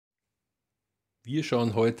Wir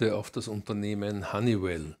schauen heute auf das Unternehmen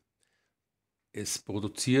Honeywell. Es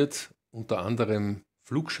produziert unter anderem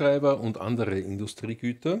Flugschreiber und andere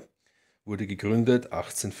Industriegüter, wurde gegründet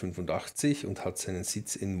 1885 und hat seinen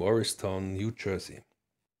Sitz in Morristown, New Jersey.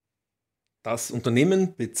 Das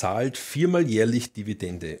Unternehmen bezahlt viermal jährlich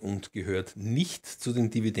Dividende und gehört nicht zu den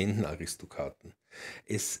Dividendenaristokraten.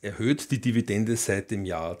 Es erhöht die Dividende seit dem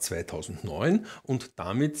Jahr 2009 und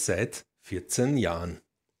damit seit 14 Jahren.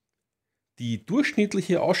 Die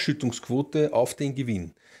durchschnittliche Ausschüttungsquote auf den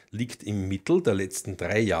Gewinn liegt im Mittel der letzten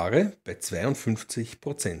 3 Jahre bei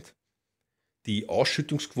 52%. Die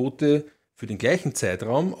Ausschüttungsquote für den gleichen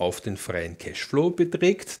Zeitraum auf den freien Cashflow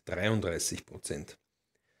beträgt 33%.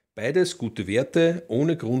 Beides gute Werte,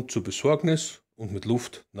 ohne Grund zur Besorgnis und mit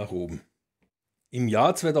Luft nach oben. Im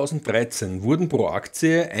Jahr 2013 wurden pro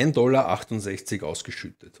Aktie 1,68 $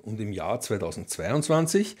 ausgeschüttet und im Jahr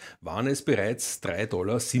 2022 waren es bereits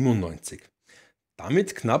 3,97 $.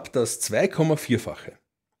 Damit knapp das 2,4-fache.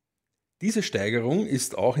 Diese Steigerung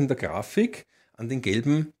ist auch in der Grafik an den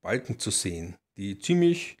gelben Balken zu sehen, die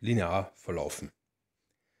ziemlich linear verlaufen.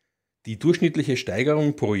 Die durchschnittliche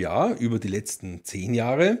Steigerung pro Jahr über die letzten 10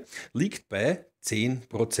 Jahre liegt bei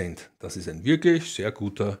 10%. Das ist ein wirklich sehr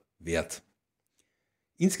guter Wert.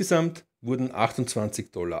 Insgesamt wurden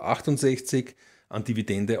 28,68 $ an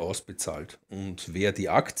Dividende ausbezahlt und wer die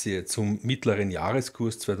Aktie zum mittleren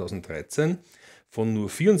Jahreskurs 2013 von nur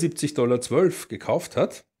 74,12 $ gekauft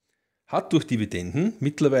hat, hat durch Dividenden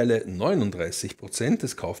mittlerweile 39%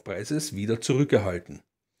 des Kaufpreises wieder zurückerhalten.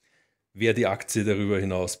 Wer die Aktie darüber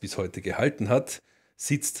hinaus bis heute gehalten hat,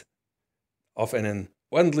 sitzt auf einen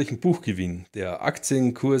ordentlichen Buchgewinn. Der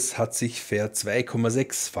Aktienkurs hat sich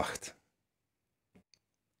ver2,6-facht.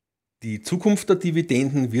 Die Zukunft der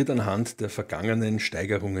Dividenden wird anhand der vergangenen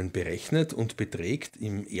Steigerungen berechnet und beträgt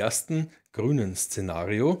im ersten grünen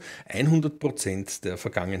Szenario 100% der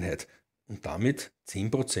Vergangenheit und damit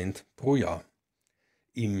 10% pro Jahr.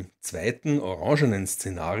 Im zweiten orangenen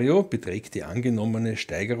Szenario beträgt die angenommene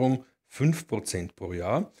Steigerung 5% pro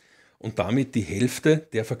Jahr und damit die Hälfte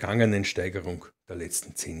der vergangenen Steigerung der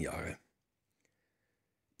letzten 10 Jahre.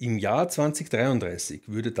 Im Jahr 2033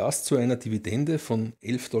 würde das zu einer Dividende von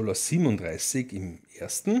 11,37 $ im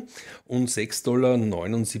ersten und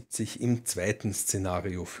 6,79 $ im zweiten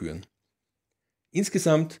Szenario führen.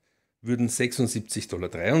 Insgesamt würden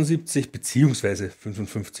 76,73 $ bzw.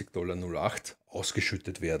 55,08 $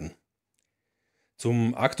 ausgeschüttet werden.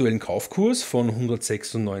 Zum aktuellen Kaufkurs von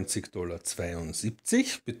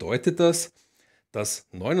 196,72 $ bedeutet das, dass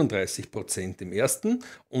 39% im ersten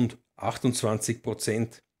und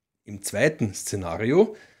 28% im zweiten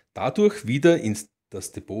Szenario dadurch wieder in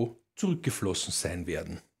das Depot zurückgeflossen sein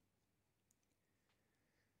werden.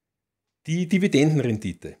 Die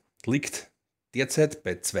Dividendenrendite liegt derzeit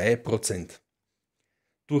bei 2%.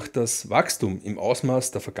 Durch das Wachstum im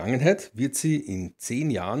Ausmaß der Vergangenheit wird sie in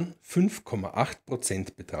 10 Jahren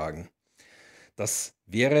 5,8% betragen. Das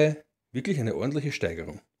wäre wirklich eine ordentliche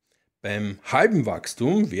Steigerung. Beim halben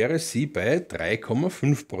Wachstum wäre sie bei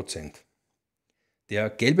 3,5%. Der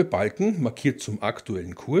gelbe Balken markiert zum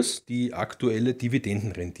aktuellen Kurs die aktuelle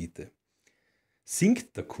Dividendenrendite.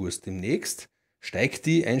 Sinkt der Kurs demnächst, steigt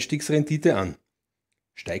die Einstiegsrendite an.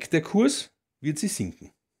 Steigt der Kurs, wird sie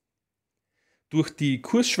sinken. Durch die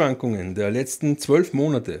Kursschwankungen der letzten 12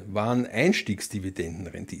 Monate waren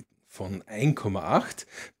Einstiegsdividendenrenditen von 1,8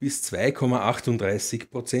 bis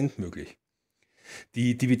 2,38% möglich.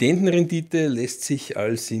 Die Dividendenrendite lässt sich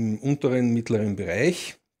als im unteren mittleren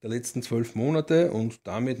Bereich der letzten 12 Monate und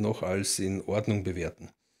damit noch als in Ordnung bewerten.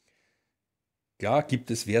 Klar gibt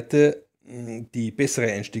es Werte, die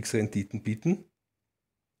bessere Einstiegsrenditen bieten.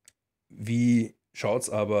 Wie schaut es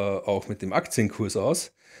aber auch mit dem Aktienkurs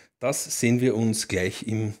aus? Das sehen wir uns gleich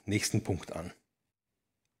im nächsten Punkt an.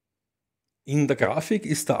 In der Grafik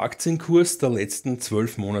ist der Aktienkurs der letzten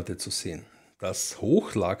 12 Monate zu sehen. Das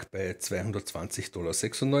Hoch lag bei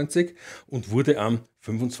 220,96 $ und wurde am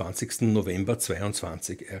 25. November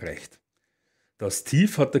 2022 erreicht. Das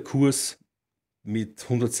Tief hat der Kurs mit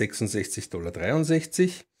 166,63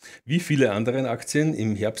 $, wie viele andere Aktien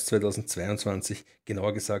im Herbst 2022,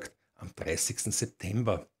 genauer gesagt am 30.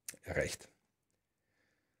 September erreicht.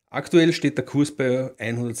 Aktuell steht der Kurs bei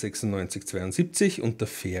 196,72 € und der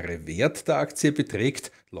faire Wert der Aktie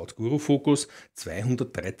beträgt laut Guru Focus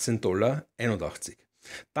 213,81 $.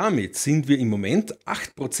 Damit sind wir im Moment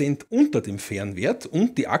 8% unter dem fairen Wert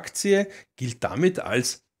und die Aktie gilt damit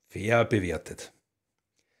als fair bewertet.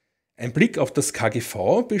 Ein Blick auf das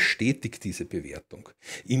KGV bestätigt diese Bewertung.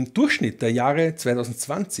 Im Durchschnitt der Jahre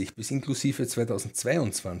 2020 bis inklusive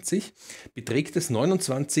 2022 beträgt es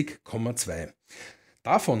 29,2.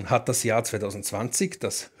 Davon hat das Jahr 2020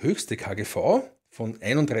 das höchste KGV von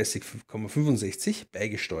 31,65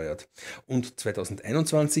 beigesteuert und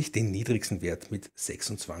 2021 den niedrigsten Wert mit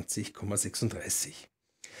 26,36.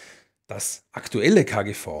 Das aktuelle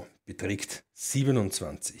KGV beträgt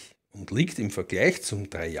 27 und liegt im Vergleich zum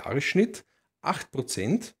 3-Jahres-Schnitt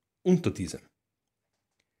 8% unter diesem.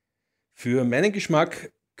 Für meinen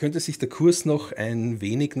Geschmack könnte sich der Kurs noch ein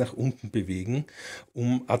wenig nach unten bewegen,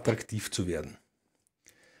 um attraktiv zu werden.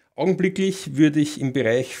 Augenblicklich würde ich im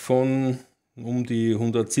Bereich von um die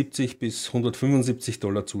 170 bis 175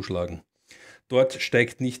 Dollar zuschlagen. Dort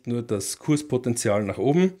steigt nicht nur das Kurspotenzial nach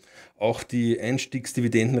oben, auch die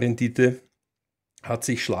Einstiegsdividendenrendite hat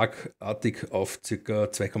sich schlagartig auf ca.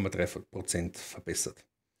 2,3% verbessert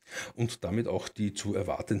und damit auch die zu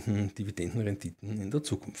erwartenden Dividendenrenditen in der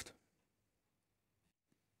Zukunft.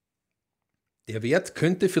 Der Wert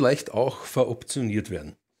könnte vielleicht auch veroptioniert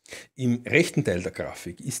werden. Im rechten Teil der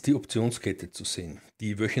Grafik ist die Optionskette zu sehen,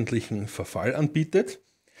 die wöchentlichen Verfall anbietet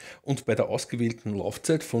und bei der ausgewählten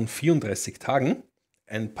Laufzeit von 34 Tagen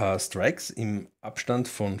ein paar Strikes im Abstand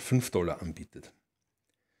von 5 Dollar anbietet.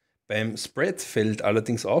 Beim Spread fällt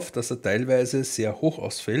allerdings auf, dass er teilweise sehr hoch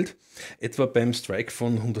ausfällt, etwa beim Strike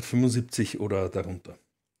von 175 oder darunter.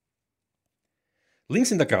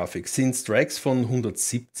 Links in der Grafik sind Strikes von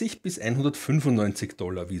 170 bis 195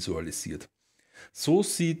 Dollar visualisiert. So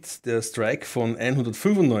sieht der Strike von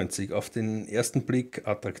 195 auf den ersten Blick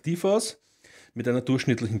attraktiv aus, mit einer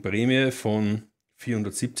durchschnittlichen Prämie von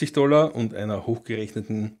 470 Dollar und einer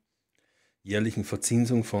hochgerechneten jährlichen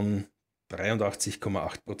Verzinsung von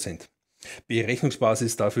 83,8%.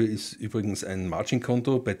 Berechnungsbasis dafür ist übrigens ein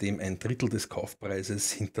Margin-Konto, bei dem ein Drittel des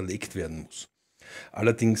Kaufpreises hinterlegt werden muss.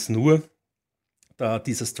 Allerdings nur, da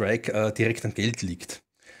dieser Strike direkt an Geld liegt.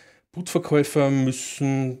 Putverkäufer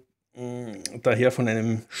müssen daher von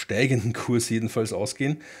einem steigenden Kurs jedenfalls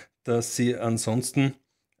ausgehen, dass sie ansonsten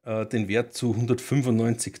den Wert zu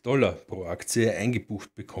 195 Dollar pro Aktie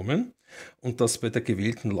eingebucht bekommen und das bei der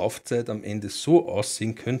gewählten Laufzeit am Ende so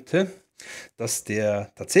aussehen könnte, dass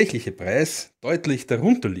der tatsächliche Preis deutlich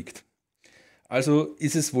darunter liegt. Also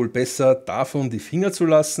ist es wohl besser, davon die Finger zu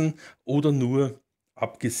lassen oder nur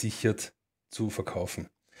abgesichert zu verkaufen.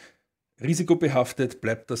 Risikobehaftet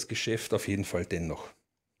bleibt das Geschäft auf jeden Fall dennoch.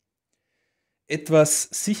 Etwas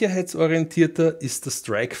sicherheitsorientierter ist der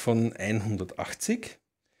Strike von 180.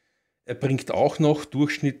 Er bringt auch noch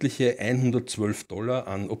durchschnittliche 112 Dollar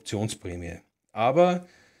an Optionsprämie, aber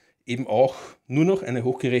eben auch nur noch eine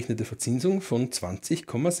hochgerechnete Verzinsung von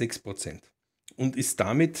 20,6% und ist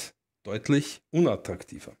damit deutlich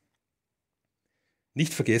unattraktiver.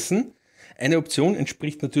 Nicht vergessen, eine Option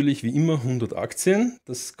entspricht natürlich wie immer 100 Aktien.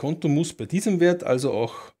 Das Konto muss bei diesem Wert also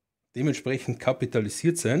auch dementsprechend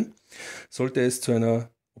kapitalisiert sein, sollte es zu einer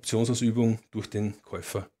Optionsausübung durch den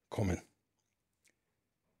Käufer kommen.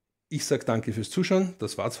 Ich sage danke fürs Zuschauen,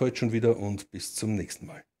 das war's heute schon wieder und bis zum nächsten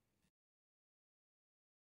Mal.